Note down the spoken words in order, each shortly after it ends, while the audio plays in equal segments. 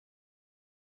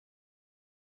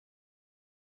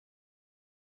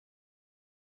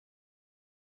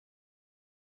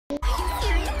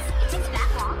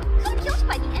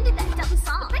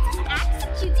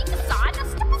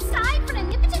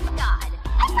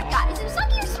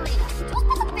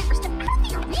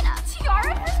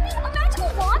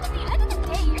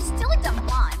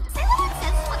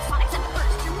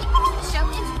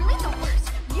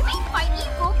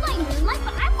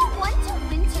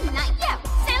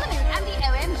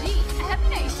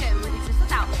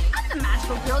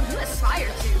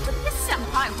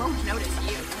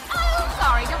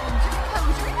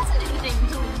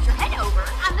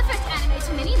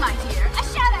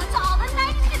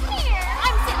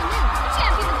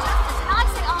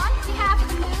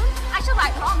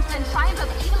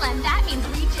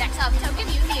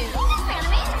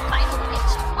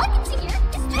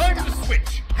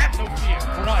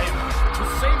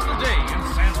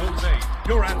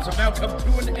troubles have now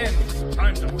come to an end.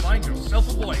 Time to find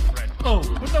yourself a boyfriend. Oh,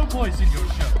 but no boys in your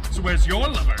show. So where's your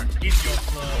lover in your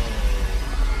club?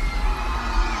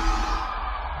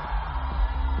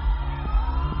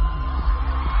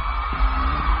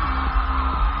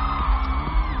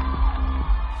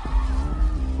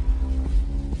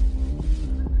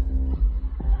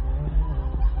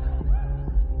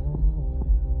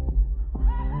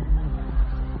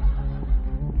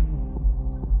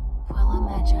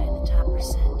 Magi in the top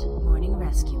percent. Morning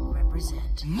Rescue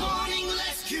represent. Morning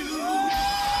Rescue!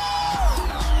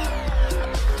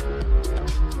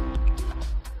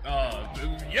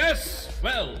 Yes!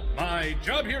 Well, my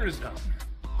job here is done.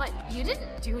 But you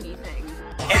didn't do anything.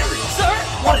 Harry, sir?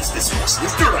 What is this mess?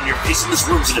 There's dirt on your face and this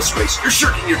room's a disgrace. You're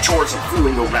shirking your chores and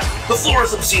fooling around. The floor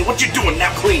is obscene. What you doing?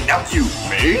 Now clean. Now you.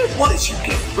 Me? What is you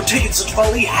game? For taking such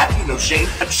folly? Have you no shame?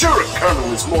 I'm sure a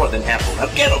colonel is more than ample.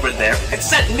 Now get over there and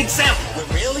set an example.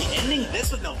 We're really ending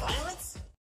this with no violence?